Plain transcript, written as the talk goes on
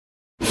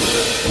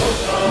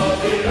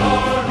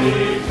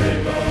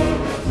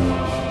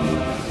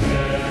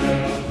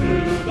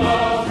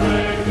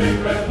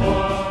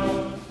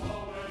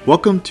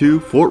Welcome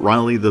to Fort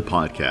Riley the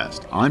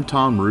podcast. I'm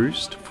Tom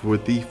Roost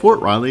with the Fort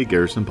Riley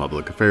Garrison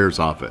Public Affairs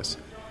Office.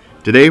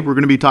 Today we're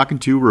going to be talking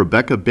to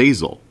Rebecca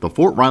Basil, the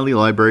Fort Riley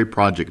Library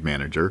Project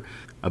Manager,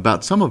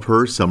 about some of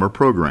her summer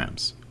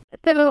programs.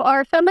 So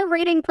our summer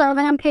reading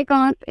program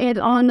kickoff is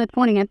on the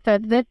 20th, so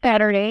it's this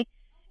Saturday.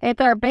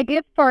 It's our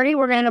biggest party.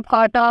 We're going to have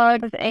hot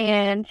dogs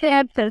and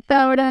chips and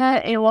soda,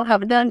 and we'll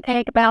have a done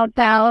cake about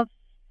south.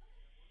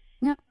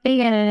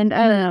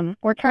 And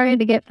we're trying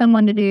to get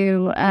someone to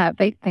do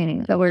face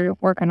painting, so we're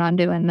working on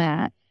doing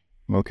that.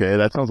 Okay,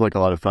 that sounds like a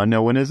lot of fun.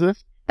 Now, when is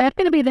this? That's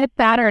going to be this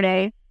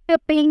Saturday. The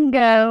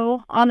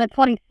bingo on the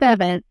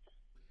 27th.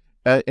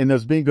 And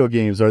those bingo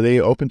games, are they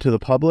open to the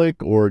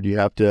public, or do you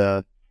have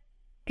to...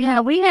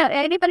 Yeah, we have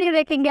anybody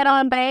that can get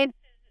on base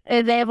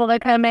is able to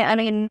come in. I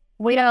mean,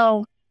 we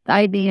don't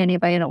ID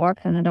anybody that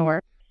walks in the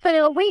door.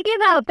 So we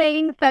give out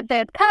things such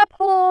as cup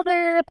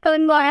holders,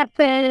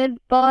 sunglasses,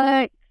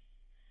 books,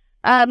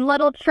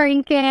 little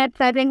trinkets.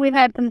 I think we've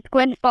had some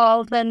squinch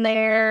balls in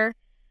there.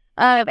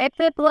 It's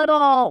just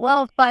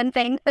little fun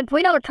things. Since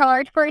we don't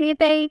charge for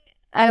anything,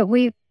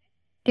 we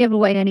give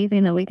away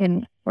anything that we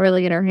can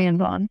really get our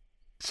hands on.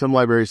 Some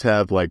libraries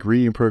have like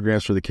reading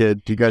programs for the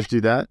kids. Do you guys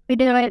do that? We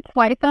do it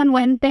twice on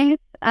Wednesdays,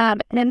 at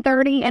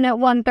 10:30 and at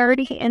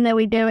 1:30, and then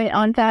we do it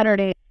on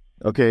Saturday.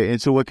 Okay,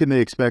 and so what can they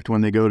expect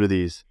when they go to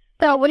these?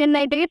 So when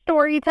they do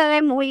story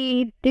time,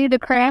 we do the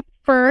craft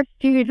first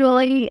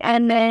usually,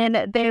 and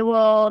then they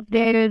will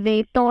do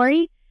the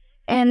story,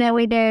 and then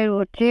we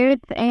do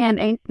juice and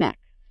a snack.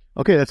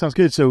 Okay, that sounds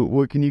good.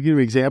 So can you give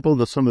an example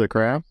of some of the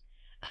crafts?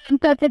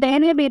 So today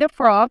they made a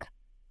frog,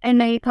 and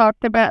they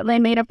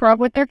made a frog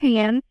with their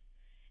hands,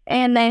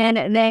 and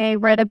then they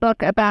read a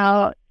book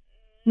about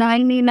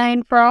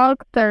 99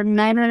 frogs, or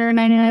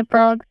 999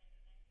 frogs,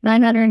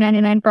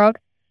 999 frogs.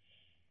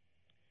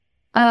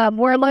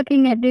 We're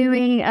looking at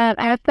doing,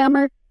 as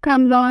summer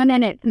comes on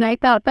and it's nice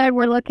outside,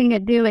 we're looking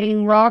at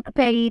doing rock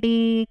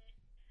painting,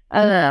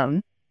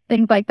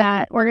 things like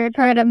that. We're going to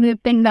try to move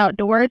things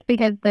outdoors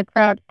because the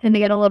crowds tend to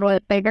get a little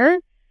bit bigger.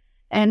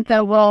 And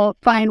so we'll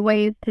find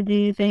ways to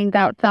do things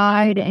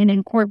outside and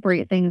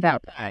incorporate things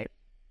outside.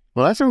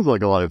 Well, that sounds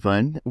like a lot of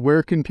fun.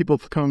 Where can people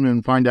come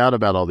and find out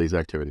about all these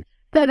activities?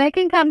 So they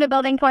can come to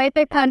Building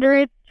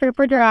 2600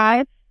 Trooper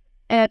Drive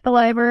at the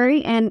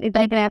library, and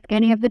they can ask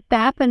any of the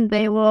staff, and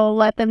they will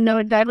let them know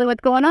exactly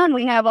what's going on.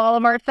 We have all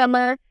of our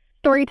summer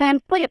story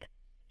times planned.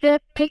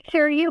 Just make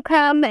sure you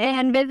come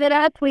and visit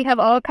us. We have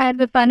all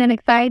kinds of fun and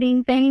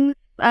exciting things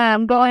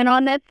going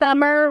on this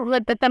summer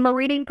with the summer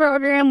reading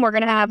program. We're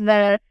going to have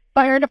the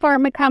fire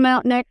department come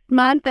out next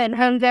month and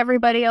hose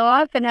everybody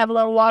off and have a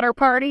little water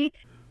party.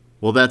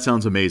 Well, that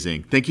sounds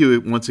amazing. Thank you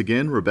once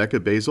again, Rebecca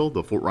Basil,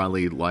 the Fort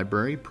Riley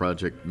Library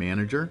Project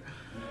Manager.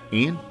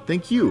 And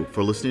thank you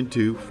for listening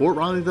to Fort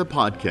Riley the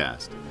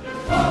podcast.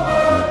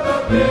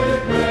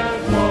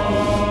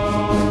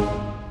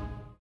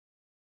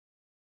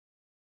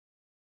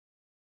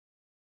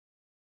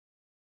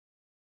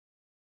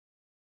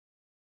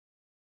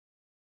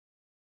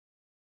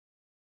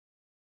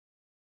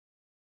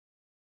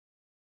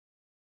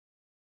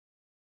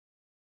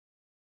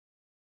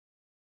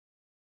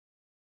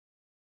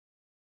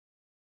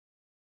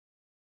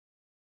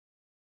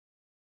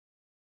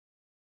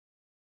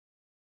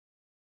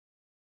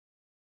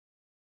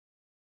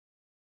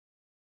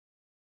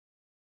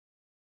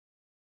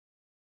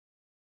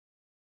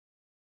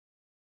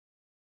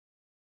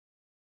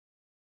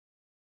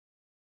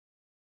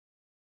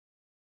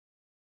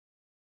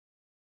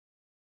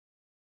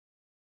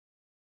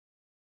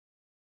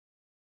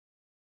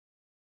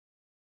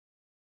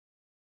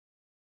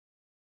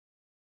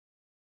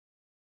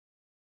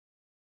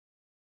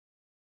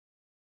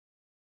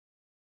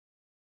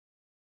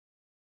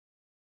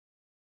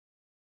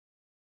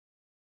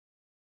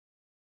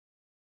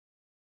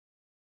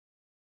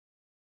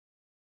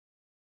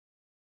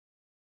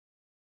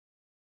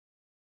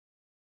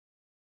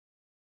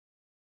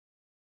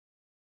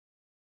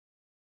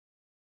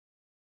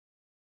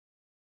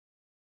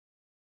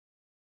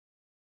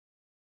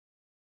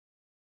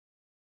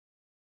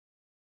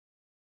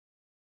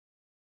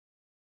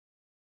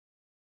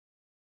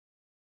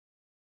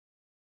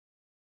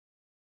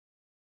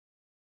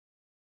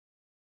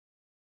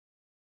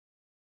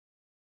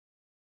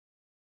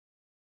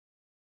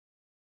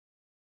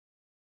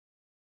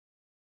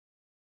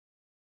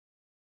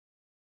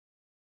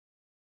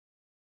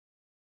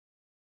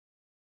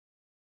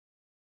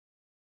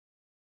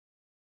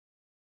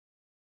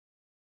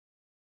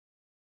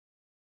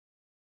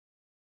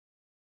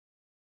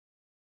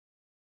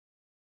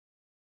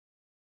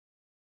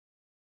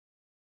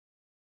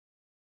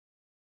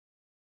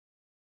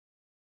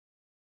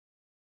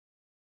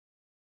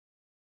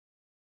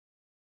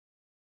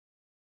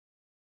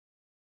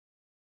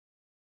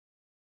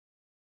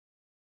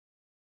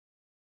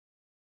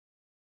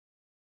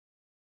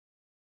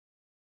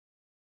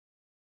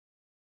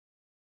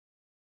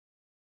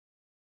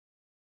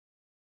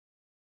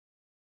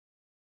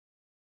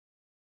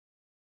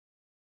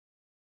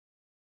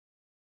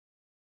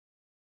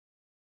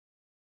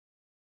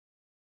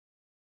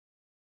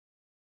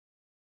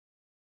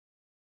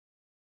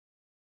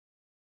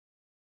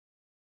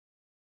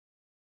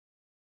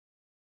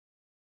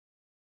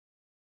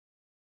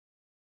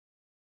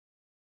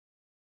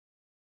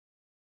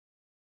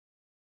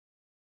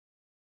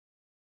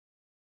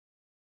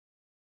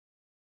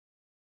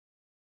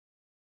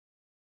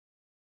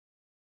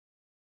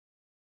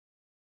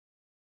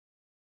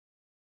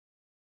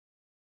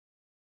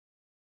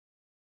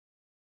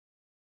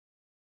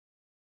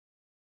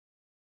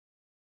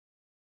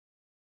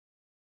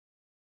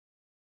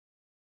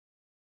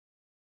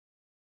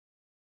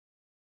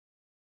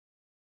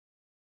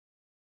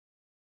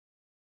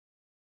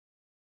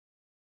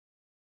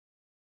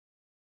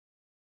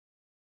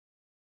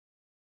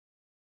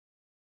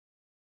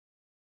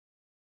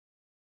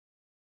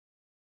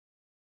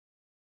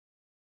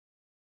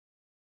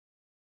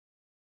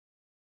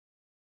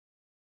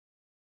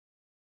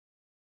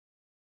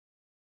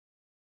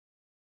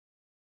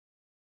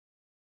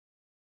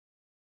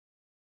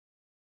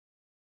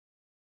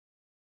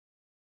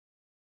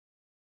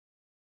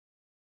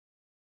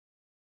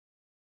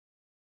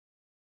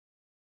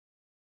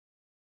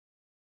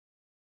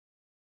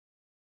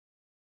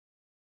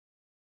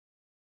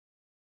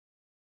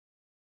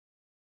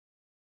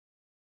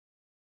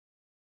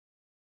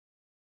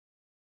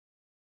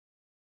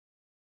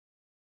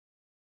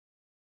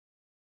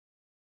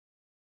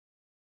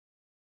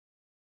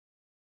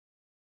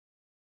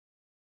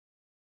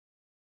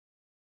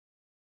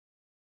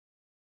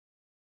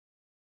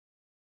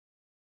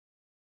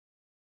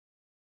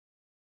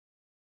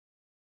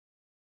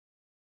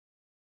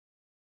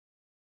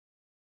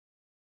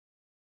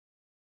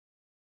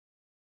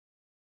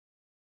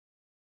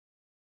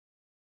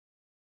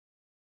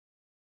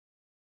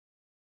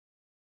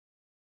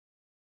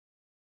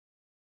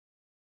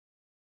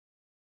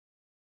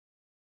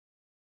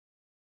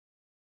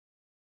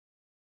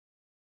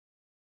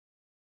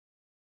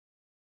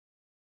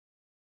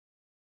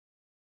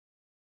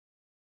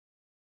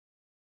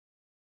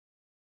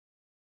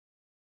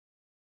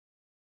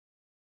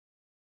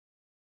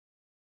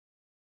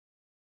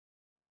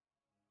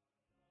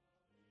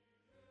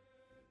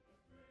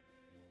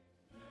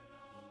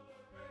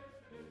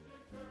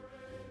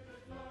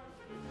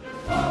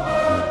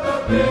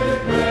 There's